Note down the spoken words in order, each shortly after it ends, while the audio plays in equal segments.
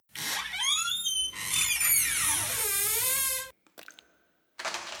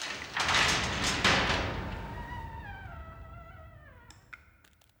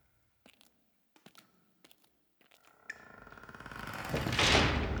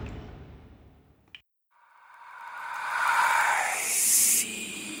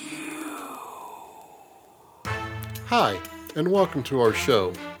Hi, and welcome to our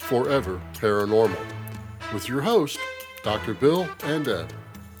show, Forever Paranormal, with your host, Dr. Bill and Ed,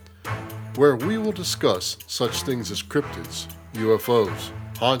 where we will discuss such things as cryptids, UFOs,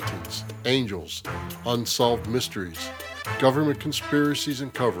 hauntings, angels, unsolved mysteries, government conspiracies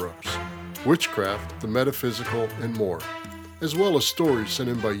and cover-ups, witchcraft, the metaphysical, and more, as well as stories sent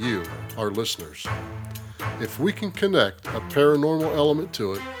in by you, our listeners. If we can connect a paranormal element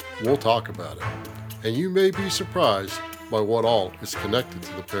to it, we'll talk about it. And you may be surprised by what all is connected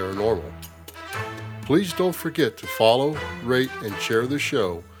to the paranormal. Please don't forget to follow, rate, and share the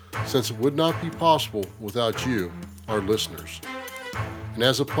show, since it would not be possible without you, our listeners. And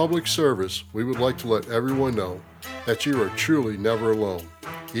as a public service, we would like to let everyone know that you are truly never alone,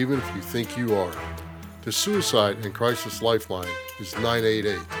 even if you think you are. The Suicide and Crisis Lifeline is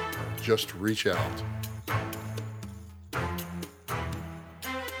 988. Just reach out.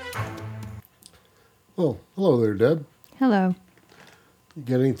 Well, hello there, Deb. Hello. You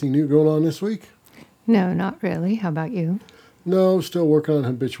got anything new going on this week? No, not really. How about you? No, still working on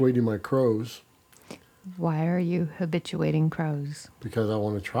habituating my crows Why are you habituating crows? because I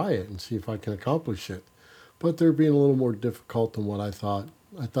want to try it and see if I can accomplish it. But they're being a little more difficult than what I thought.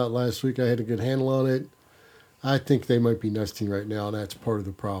 I thought last week I had a good handle on it. I think they might be nesting right now, and that's part of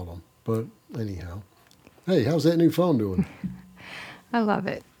the problem. But anyhow. Hey, how's that new phone doing? I love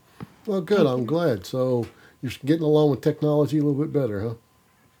it. Well, good. I'm glad. So you're getting along with technology a little bit better, huh?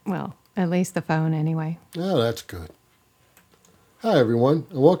 Well, at least the phone anyway. Oh, that's good. Hi, everyone,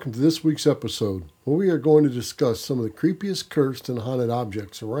 and welcome to this week's episode, where we are going to discuss some of the creepiest, cursed, and haunted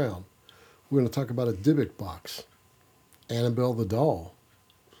objects around. We're going to talk about a Dybbuk box, Annabelle the doll.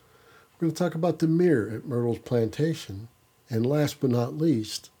 We're going to talk about the mirror at Myrtle's plantation, and last but not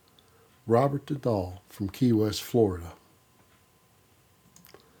least, Robert the doll from Key West, Florida.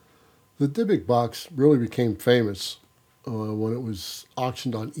 The Dybbuk box really became famous when it was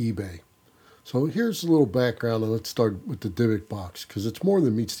auctioned on eBay. So here's a little background, and let's start with the Dybbuk box, because it's more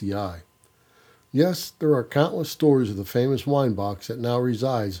than meets the eye. Yes, there are countless stories of the famous wine box that now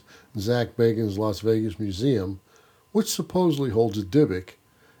resides in Zach Bagans' Las Vegas Museum, which supposedly holds a Dybbuk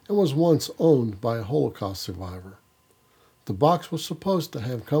and was once owned by a Holocaust survivor. The box was supposed to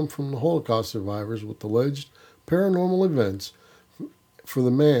have come from the Holocaust survivors with alleged paranormal events for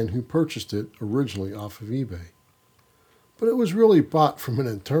the man who purchased it originally off of eBay. But it was really bought from an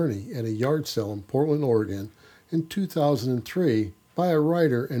attorney at a yard sale in Portland, Oregon in 2003 by a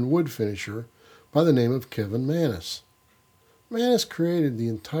writer and wood finisher by the name of Kevin Mannis. Mannis created the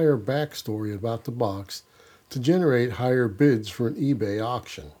entire backstory about the box to generate higher bids for an eBay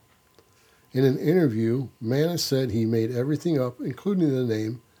auction. In an interview, Mannis said he made everything up, including the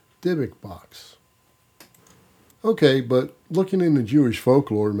name Dybbuk box. Okay, but looking into Jewish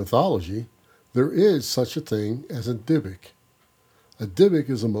folklore and mythology, there is such a thing as a Dybbuk. A Dybbuk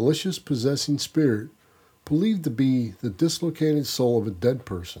is a malicious possessing spirit believed to be the dislocated soul of a dead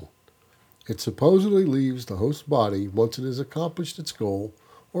person. It supposedly leaves the host's body once it has accomplished its goal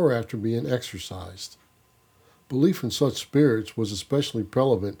or after being exorcised. Belief in such spirits was especially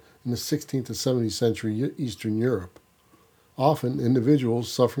prevalent in the 16th to 17th century Eastern Europe. Often,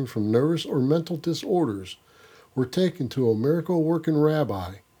 individuals suffering from nervous or mental disorders were taken to a miracle-working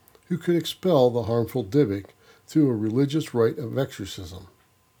rabbi who could expel the harmful Dybbuk through a religious rite of exorcism.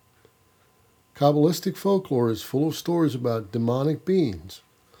 Kabbalistic folklore is full of stories about demonic beings.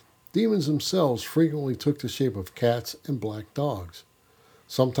 Demons themselves frequently took the shape of cats and black dogs.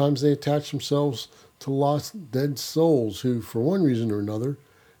 Sometimes they attached themselves to lost dead souls who, for one reason or another,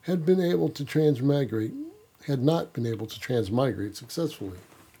 had not been able to transmigrate successfully.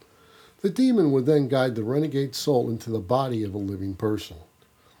 The demon would then guide the renegade soul into the body of a living person.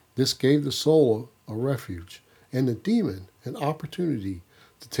 This gave the soul a refuge, and the demon an opportunity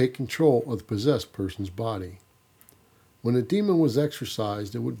to take control of the possessed person's body. When the demon was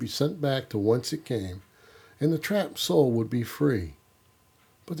exorcised, it would be sent back to whence it came, and the trapped soul would be free.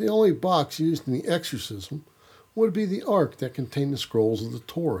 But the only box used in the exorcism would be the ark that contained the scrolls of the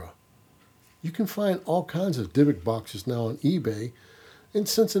Torah. You can find all kinds of Dybbuk boxes now on eBay, and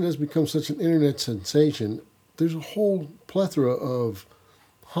since it has become such an internet sensation, there's a whole plethora of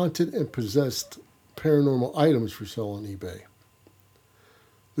haunted and possessed paranormal items for sale on eBay.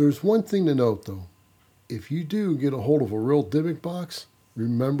 There's one thing to note, though. If you do get a hold of a real Dybbuk box,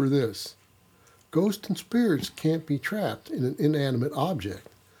 remember this. Ghosts and spirits can't be trapped in an inanimate object.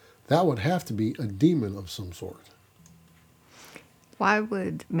 That would have to be a demon of some sort. Why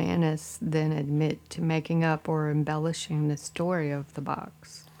would Manus then admit to making up or embellishing the story of the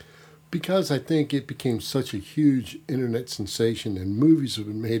box? Because I think it became such a huge internet sensation, and movies have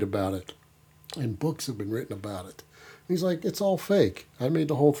been made about it, and books have been written about it. He's like, it's all fake. I made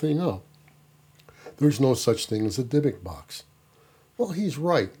the whole thing up. There's no such thing as a Dybbuk box. Well, he's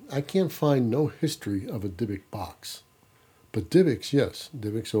right. I can't find no history of a Dybbuk box. But Dybbuks, yes,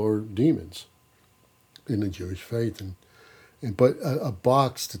 Dybbuks are demons in the Jewish faith. But a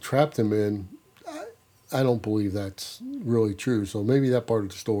box to trap them in, I don't believe that's really true. So maybe that part of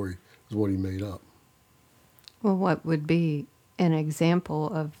the story is what he made up. Well, what would be an example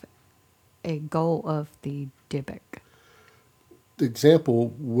of a goal of the Dybbuk? The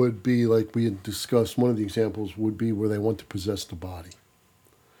example would be like we had discussed. One of the examples would be where they want to possess the body.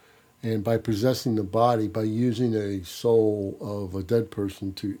 And by possessing the body, by using a soul of a dead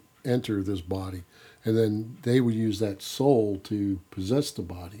person to enter this body, and then they would use that soul to possess the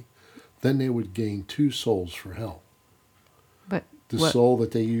body, then they would gain two souls for hell. But The what, soul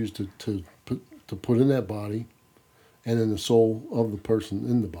that they used to put in that body, and then the soul of the person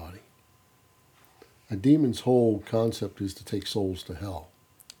in the body. A demon's whole concept is to take souls to hell.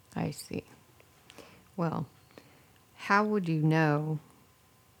 I see. Well, how would you know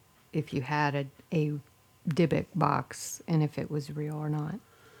if you had a Dybbuk box and if it was real or not?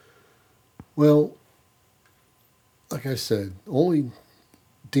 Well, like I said, only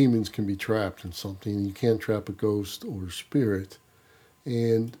demons can be trapped in something. You can't trap a ghost or a spirit.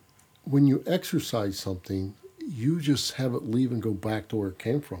 And when you exorcise something, you just have it leave and go back to where it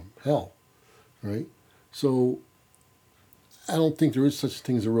came from, hell, right? So I don't think there is such a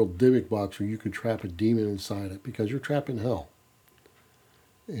thing as a real Dybbuk box where you could trap a demon inside it, because you're trapping hell.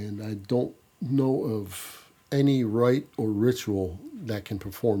 And I don't know of any rite or ritual that can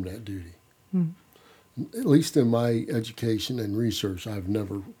perform that duty. Hmm. At least in my education and research, I've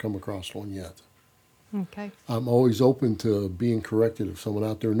never come across one yet. Okay. I'm always open to being corrected if someone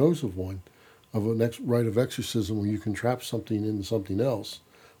out there knows of one, of a rite of exorcism where you can trap something into something else.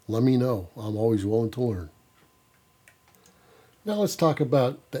 Let me know. I'm always willing to learn. Now let's talk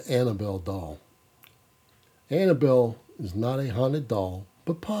about the Annabelle doll. Annabelle is not a haunted doll,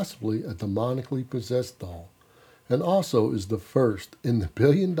 but possibly a demonically possessed doll, and also is the first in the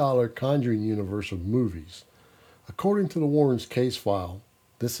billion-dollar Conjuring universe of movies. According to the Warrens' case file,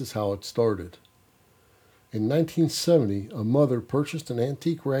 this is how it started. In 1970, a mother purchased an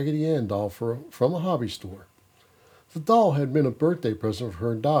antique Raggedy Ann doll from a hobby store. The doll had been a birthday present for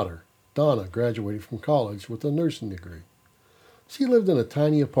her daughter, Donna, graduating from college with a nursing degree. She lived in a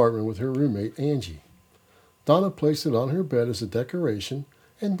tiny apartment with her roommate, Angie. Donna placed it on her bed as a decoration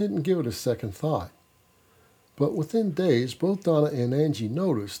and didn't give it a second thought. But within days, both Donna and Angie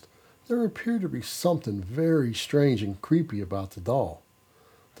noticed there appeared to be something very strange and creepy about the doll.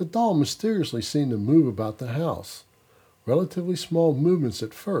 The doll mysteriously seemed to move about the house. Relatively small movements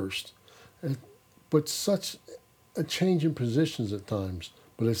at first, but such a change in positions at times.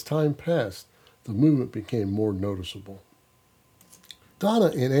 But as time passed, the movement became more noticeable. Donna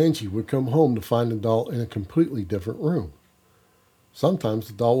and Angie would come home to find the doll in a completely different room. Sometimes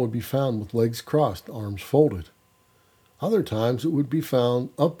the doll would be found with legs crossed, arms folded. Other times it would be found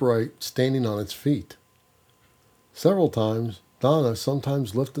upright, standing on its feet. Several times, Donna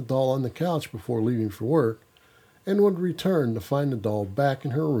sometimes left the doll on the couch before leaving for work and would return to find the doll back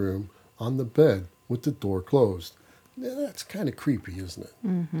in her room on the bed with the door closed. Yeah, that's kind of creepy, isn't it?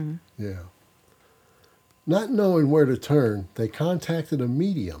 Mm-hmm. Yeah. Not knowing where to turn, they contacted a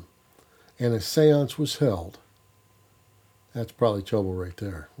medium, and a seance was held. That's probably trouble right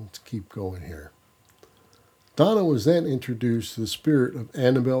there. Let's keep going here. Donna was then introduced to the spirit of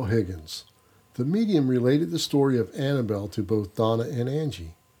Annabelle Higgins. The medium related the story of Annabelle to both Donna and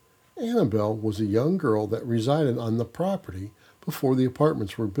Angie. Annabelle was a young girl that resided on the property before the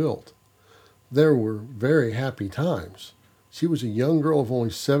apartments were built. There were very happy times. She was a young girl of only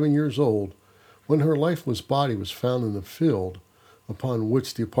 7 years old when her lifeless body was found in the field upon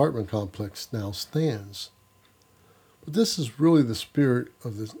which the apartment complex now stands. But this is really the spirit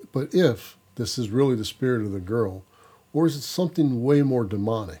of this. But if this is really the spirit of the girl, or is it something way more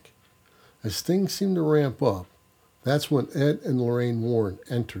demonic? As things seem to ramp up, that's when Ed and Lorraine Warren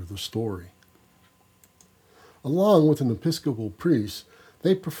enter the story. Along with an Episcopal priest,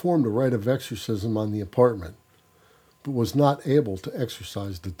 they performed a rite of exorcism on the apartment, but was not able to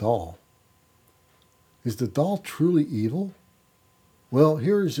exorcise the doll. Is the doll truly evil? Well,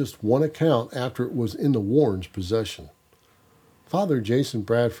 here is just one account after it was in the Warrens' possession. Father Jason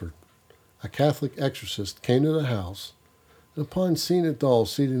Bradford, a Catholic exorcist, came to the house, and upon seeing the doll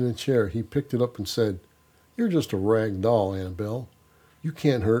seated in a chair, he picked it up and said, "You're just a rag doll, Annabelle. You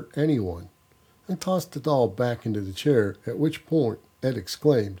can't hurt anyone," and tossed the doll back into the chair, at which point Ed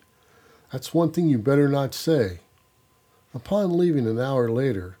exclaimed, "That's one thing you better not say." Upon leaving an hour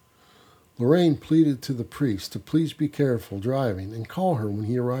later, Lorraine pleaded to the priest to please be careful driving and call her when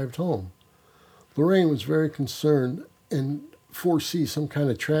he arrived home. Lorraine was very concerned and foresee some kind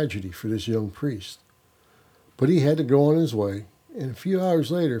of tragedy for this young priest. But he had to go on his way, and a few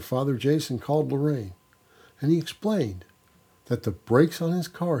hours later, Father Jason called Lorraine, and he explained that the brakes on his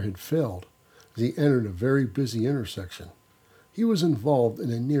car had failed as he entered a very busy intersection. He was involved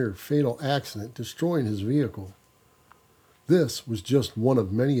in a near fatal accident, destroying his vehicle. This was just one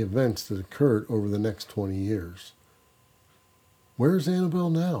of many events that occurred over the next 20 years. Where is Annabelle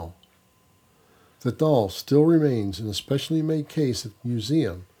now? The doll still remains in a specially made case at the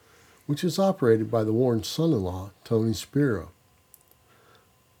museum, which is operated by the Warren's son-in-law, Tony Spera.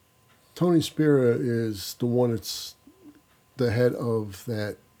 Tony Spera is the one that's the head of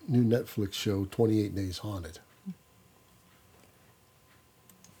that new Netflix show, 28 Days Haunted.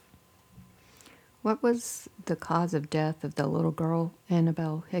 What was the cause of death of the little girl,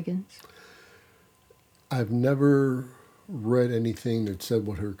 Annabelle Higgins? I've never read anything that said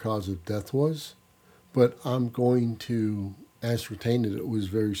what her cause of death was, but I'm going to ascertain that it was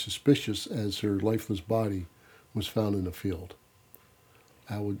very suspicious as her lifeless body was found in a field.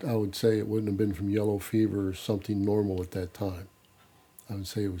 I would say it wouldn't have been from yellow fever or something normal at that time. I would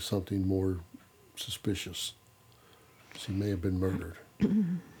say it was something more suspicious. She may have been murdered.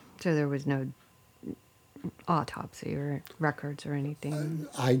 So there was no autopsy or records or anything?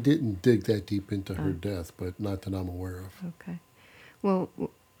 I didn't dig that deep into her death, but not that I'm aware of. Okay. Well,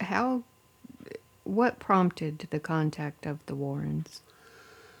 what prompted the contact of the Warrens?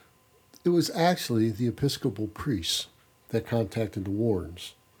 It was actually the Episcopal priests that contacted the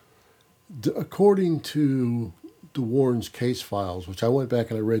Warrens. According to the Warrens' case files, which I went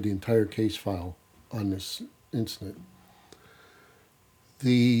back and I read the entire case file on this incident,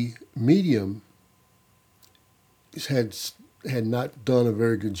 the medium had not done a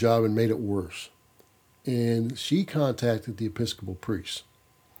very good job and made it worse. And she contacted the Episcopal priest.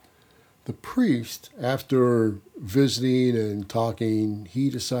 The priest, after visiting and talking, he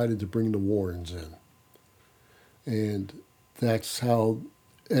decided to bring the Warrens in. And that's how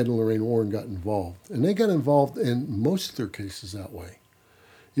Ed and Lorraine Warren got involved. And they got involved in most of their cases that way.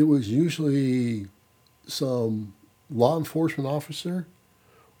 It was usually some law enforcement officer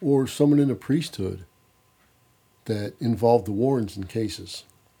or someone in the priesthood that involved the Warrens in cases.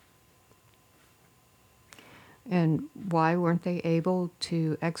 And why weren't they able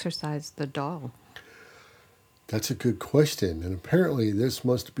to exorcise the doll? That's a good question. And apparently this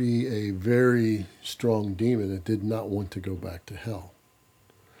must be a very strong demon that did not want to go back to hell.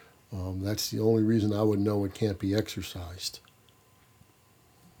 That's the only reason I would know it can't be exorcised.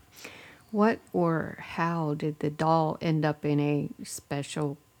 What or how did the doll end up in a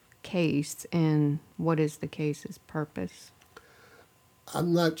special case, and what is the case's purpose?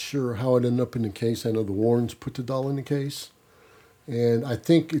 I'm not sure how it ended up in the case. I know the Warrens put the doll in the case. And I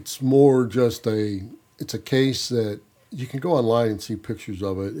think it's more just it's a case that you can go online and see pictures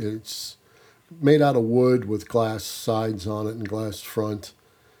of it. It's made out of wood with glass sides on it and glass front,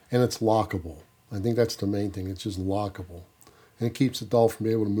 and it's lockable. I think that's the main thing. It's just lockable. And it keeps the doll from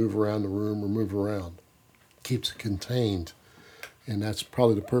being able to move around the room or move around. Keeps it contained. And that's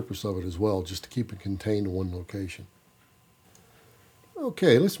probably the purpose of it as well, just to keep it contained in one location.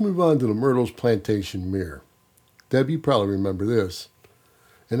 Okay, let's move on to the Myrtle's Plantation Mirror. Deb, you probably remember this.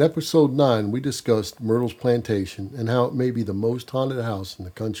 In episode 9, we discussed Myrtle's Plantation and how it may be the most haunted house in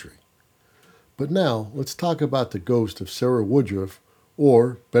the country. But now, let's talk about the ghost of Sarah Woodruff,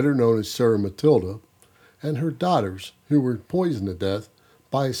 or better known as Sarah Matilda, and her daughters, who were poisoned to death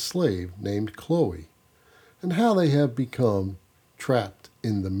by a slave named Chloe, and how they have become trapped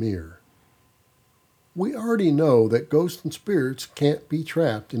in the mirror. We already know that ghosts and spirits can't be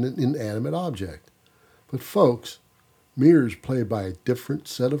trapped in an inanimate object. But folks, mirrors play by a different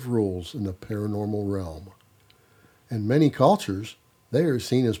set of rules in the paranormal realm. In many cultures, they are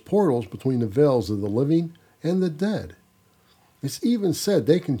seen as portals between the veils of the living and the dead. It's even said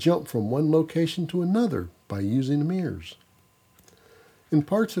they can jump from one location to another by using mirrors. In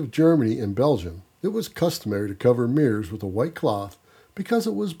parts of Germany and Belgium, it was customary to cover mirrors with a white cloth because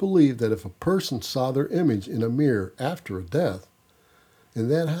it was believed that if a person saw their image in a mirror after a death in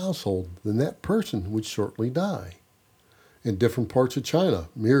that household, then that person would shortly die. In different parts of China,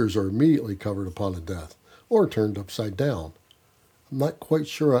 mirrors are immediately covered upon a death or turned upside down. I'm not quite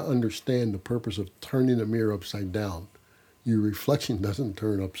sure I understand the purpose of turning a mirror upside down. Your reflection doesn't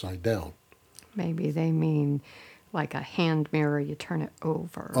turn upside down. Maybe they mean like a hand mirror, you turn it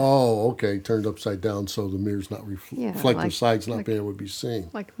over. Oh, okay, turned upside down so the mirror's not reflective side's not being able to be seen.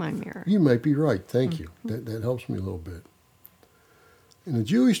 Like my mirror. You might be right. Thank you. That helps me a little bit. In the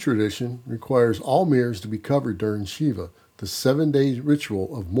Jewish tradition, requires all mirrors to be covered during Shiva, the 7-day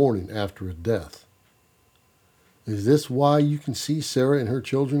ritual of mourning after a death. Is this why you can see Sarah and her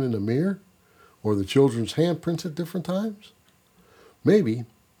children in the mirror? Or the children's handprints at different times? Maybe,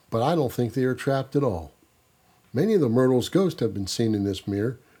 but I don't think they are trapped at all. Many of the Myrtle's ghosts have been seen in this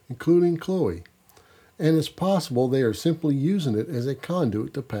mirror, including Chloe, and it's possible they are simply using it as a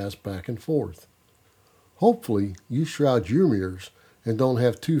conduit to pass back and forth. Hopefully, you shroud your mirrors and don't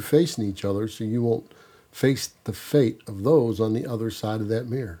have two facing each other so you won't face the fate of those on the other side of that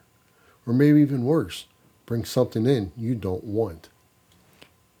mirror. Or maybe even worse, bring something in you don't want.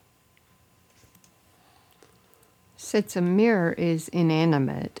 Since a mirror is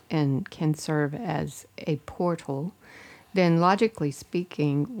inanimate and can serve as a portal, then logically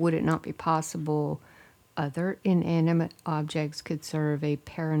speaking, would it not be possible other inanimate objects could serve a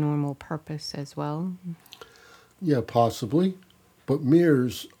paranormal purpose as well? Yeah, possibly. But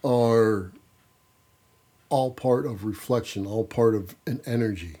mirrors are all part of reflection, all part of an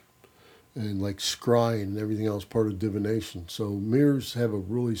energy. And like scrying and everything else, part of divination. So mirrors have a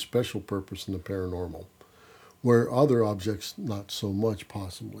really special purpose in the paranormal, where other objects not so much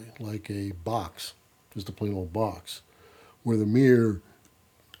possibly, like a box, just a plain old box, where the mirror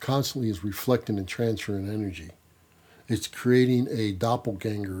constantly is reflecting and transferring energy. It's creating a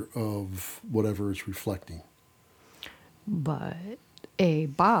doppelganger of whatever it's reflecting. But a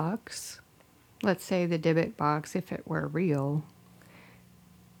box, let's say the Dybbuk box, if it were real,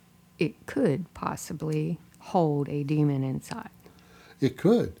 it could possibly hold a demon inside. It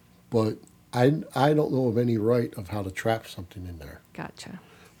could, but I don't know of any right of how to trap something in there. Gotcha.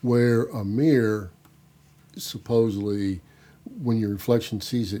 Where a mirror, supposedly, when your reflection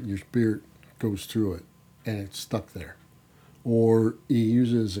sees it, your spirit goes through it and it's stuck there. Or you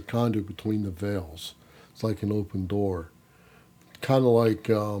use it as a conduit between the veils. It's like an open door. Kind of like,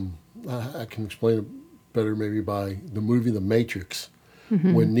 I can explain it better maybe by the movie The Matrix.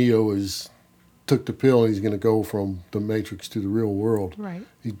 Mm-hmm. When Neo took the pill and he's going to go from the Matrix to the real world. Right.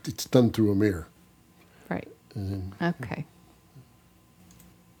 It's done through a mirror. Right. And Okay.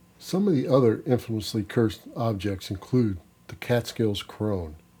 some of the other infamously cursed objects include the Catskills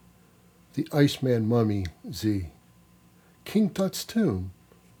crone, the Iceman mummy Z, King Tut's tomb,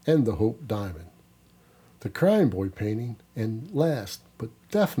 and the Hope diamond, the Crying Boy painting, and last but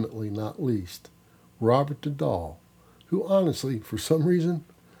definitely not least, Robert the Doll, who honestly, for some reason,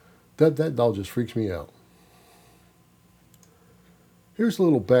 that doll just freaks me out. Here's a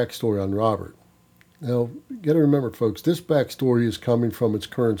little backstory on Robert. Now, you got to remember, folks, this backstory is coming from its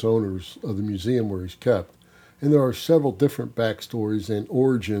current owners of the museum where he's kept. And there are several different backstories and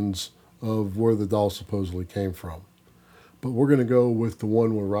origins of where the doll supposedly came from. But we're going to go with the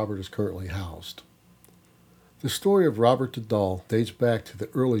one where Robert is currently housed. The story of Robert the Doll dates back to the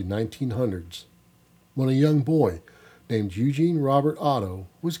early 1900s, when a young boy named Eugene Robert Otto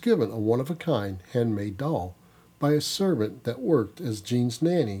was given a one-of-a-kind handmade doll by a servant that worked as Gene's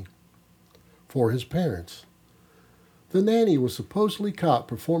nanny for his parents. The nanny was supposedly caught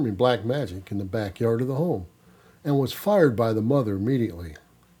performing black magic in the backyard of the home and was fired by the mother immediately.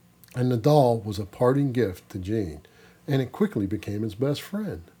 And the doll was a parting gift to Gene, and it quickly became his best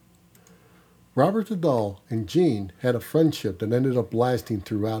friend. Robert the Doll and Gene had a friendship that ended up lasting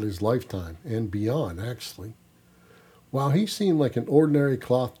throughout his lifetime and beyond, actually. While he seemed like an ordinary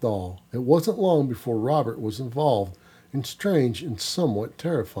cloth doll, it wasn't long before Robert was involved in strange and somewhat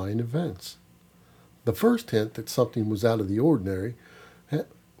terrifying events. The first hint that something was out of the ordinary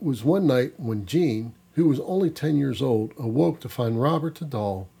was one night when Gene, who was only 10 years old, awoke to find Robert the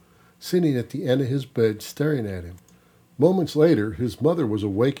Doll sitting at the end of his bed staring at him. Moments later, his mother was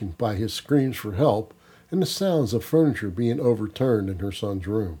awakened by his screams for help and the sounds of furniture being overturned in her son's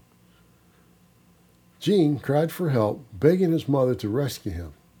room. Gene cried for help, begging his mother to rescue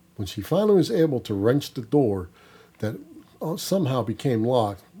him. When she finally was able to wrench the door that somehow became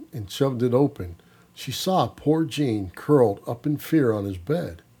locked and shoved it open, she saw poor Gene curled up in fear on his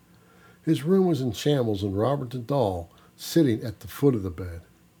bed. His room was in shambles and Robert the Doll sitting at the foot of the bed.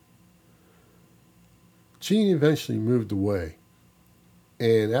 Gene eventually moved away,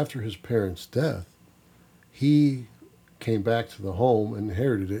 and after his parents' death, he came back to the home and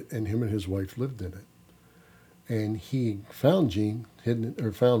inherited it, and him and his wife lived in it. And he found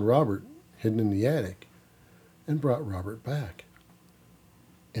found Robert hidden in the attic and brought Robert back.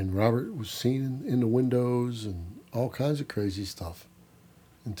 And Robert was seen in the windows and all kinds of crazy stuff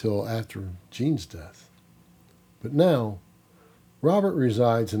until after Gene's death. But now, Robert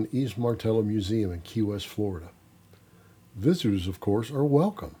resides in the East Martello Museum in Key West, Florida. Visitors, of course, are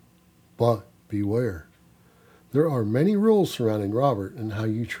welcome, but beware. There are many rules surrounding Robert and how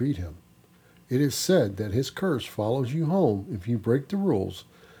you treat him. It is said that his curse follows you home if you break the rules,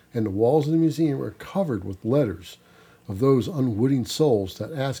 and the walls of the museum are covered with letters of those unwitting souls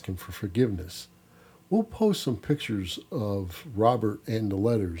that ask him for forgiveness. We'll post some pictures of Robert and the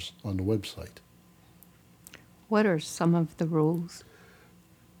letters on the website. What are some of the rules?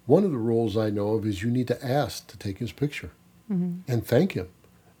 One of the rules I know of is you need to ask to take his picture and thank him.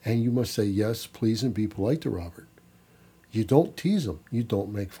 And you must say yes, please, and be polite to Robert. You don't tease him. You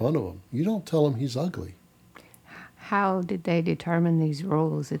don't make fun of him. You don't tell him he's ugly. How did they determine these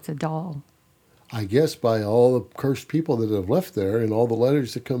rules? It's a doll. I guess by all the cursed people that have left there and all the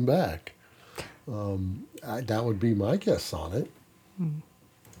letters that come back. That would be my guess on it.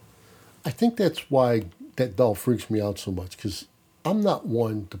 I think that's why that doll freaks me out so much, because I'm not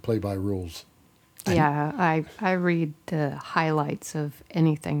one to play by rules. Yeah, I read the highlights of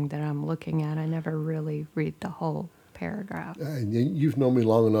anything that I'm looking at. I never really read the whole paragraph. And you've known me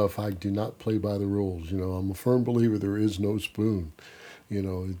long enough. I do not play by the rules. I'm a firm believer there is no spoon.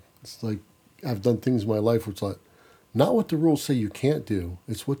 It's like I've done things in my life where it's like, not what the rules say you can't do.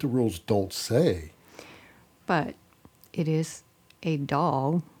 It's what the rules don't say. But it is a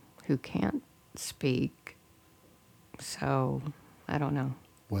doll who can't speak. So, I don't know.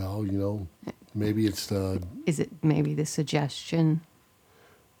 Well, maybe it's Is it maybe the suggestion?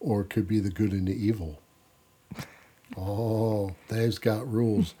 or it could be the good and the evil. Oh, they've got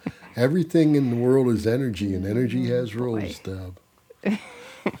rules. Everything in the world is energy, and energy has rules, Deb.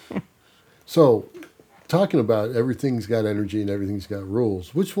 So, talking about everything's got energy and everything's got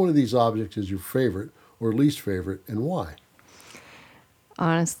rules, which one of these objects is your favorite or least favorite, and why?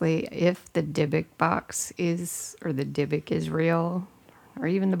 Honestly, if the Dybbuk box is, or the Dybbuk is real, or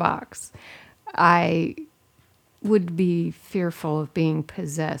even the box, I would be fearful of being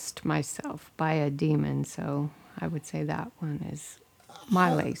possessed myself by a demon. So I would say that one is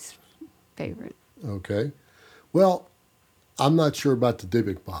my least favorite. Okay. Well, I'm not sure about the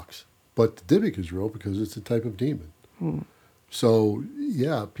Dybbuk box, but the Dybbuk is real because it's a type of demon. So,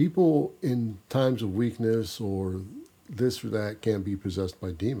 yeah, people in times of weakness or this or that can be possessed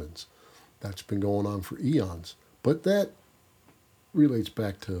by demons. That's been going on for eons. But that relates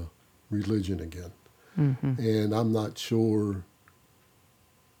back to religion again. And I'm not sure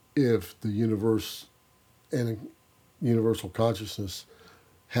if the universe and universal consciousness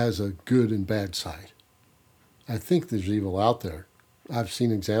has a good and bad side. I think there's evil out there. I've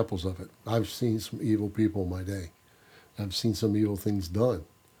seen examples of it. I've seen some evil people in my day. I've seen some evil things done.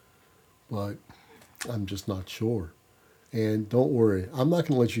 But I'm just not sure. And don't worry, I'm not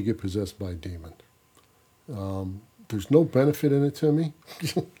going to let you get possessed by a demon. There's no benefit in it to me.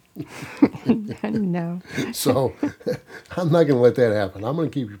 No. So I'm not going to let that happen. I'm going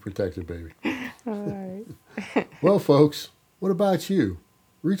to keep you protected, baby. All right. Well, folks, what about you?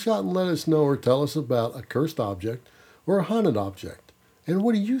 Reach out and let us know or tell us about a cursed object or a haunted object. And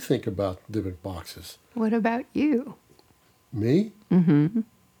what do you think about Dybbuk boxes? What about you? Me?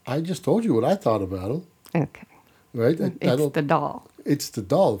 I just told you what I thought about them. Okay. Right? It's the doll. It's the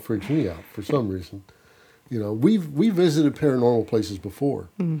doll that freaks me out for some reason. We visited paranormal places before,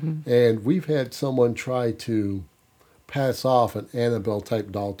 and we've had someone try to pass off an Annabelle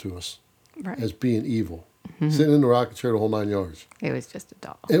type doll to us Right. as being evil, sitting in the rocking chair the whole 9 yards. It was just a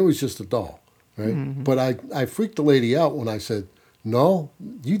doll. It was just a doll, right? But I freaked the lady out when I said, "No,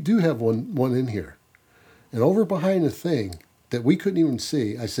 you do have one in here," and over behind the thing that we couldn't even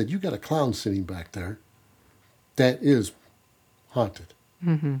see, I said, "You got a clown sitting back there that is haunted."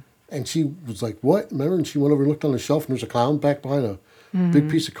 And she was like, "What?" Remember? And she went over and looked on the shelf, and there's a clown back behind a big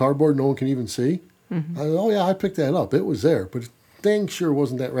piece of cardboard no one can even see. I said, "Oh, yeah, I picked that up. It was there." But dang sure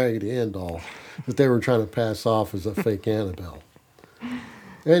wasn't that Raggedy Ann doll that they were trying to pass off as a fake Annabelle.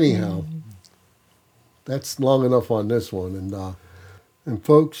 Anyhow, that's long enough on this one. And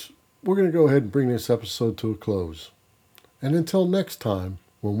folks, we're going to go ahead and bring this episode to a close. And until next time,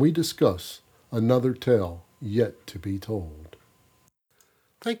 when we discuss another tale yet to be told.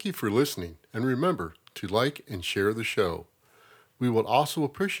 Thank you for listening, and remember to like and share the show. We would also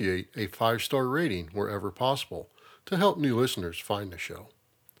appreciate a 5-star rating wherever possible to help new listeners find the show.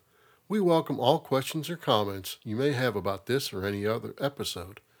 We welcome all questions or comments you may have about this or any other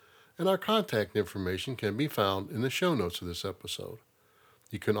episode, and our contact information can be found in the show notes of this episode.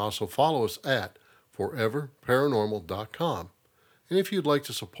 You can also follow us at foreverparanormal.com, and if you'd like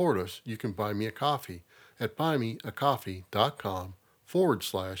to support us, you can buy me a coffee at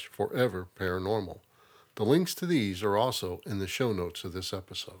buymeacoffee.com/foreverparanormal. The links to these are also in the show notes of this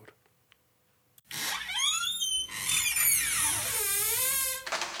episode.